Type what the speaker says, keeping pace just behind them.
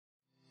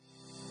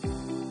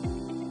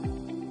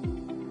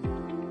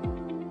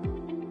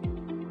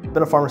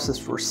Been a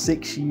pharmacist for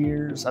 6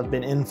 years. I've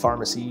been in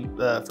pharmacy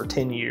for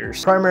 10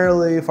 years.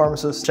 Primarily,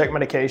 pharmacists check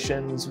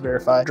medications,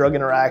 verify drug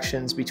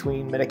interactions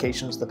between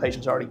medications the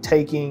patient's already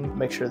taking,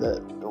 make sure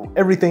that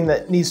everything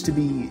that needs to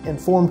be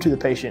informed to the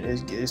patient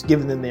is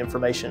giving them the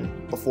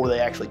information before they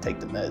actually take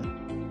the med.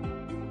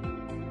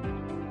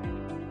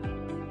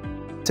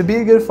 To be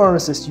a good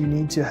pharmacist, you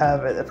need to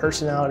have a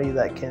personality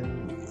that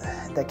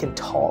can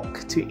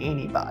talk to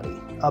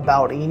anybody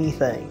about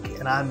anything,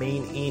 and I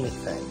mean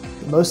anything.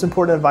 The most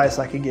important advice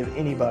I could give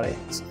anybody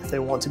if they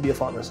want to be a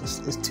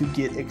pharmacist is to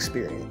get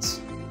experience.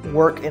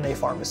 Work in a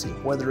pharmacy,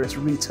 whether it's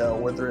retail,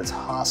 whether it's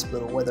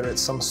hospital, whether it's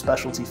some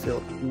specialty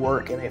field,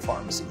 work in a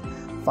pharmacy.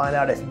 Find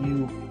out if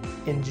you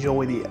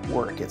enjoy the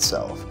work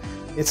itself.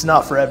 It's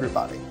not for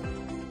everybody.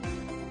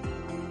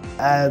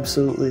 I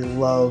absolutely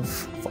love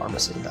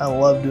pharmacy. I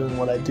love doing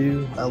what I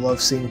do. I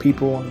love seeing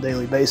people on a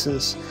daily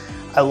basis.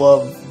 I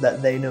love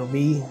that they know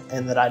me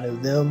and that I know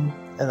them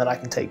and that I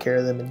can take care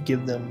of them and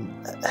give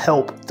them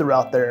help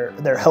throughout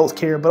their health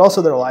care, but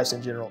also their lives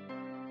in general.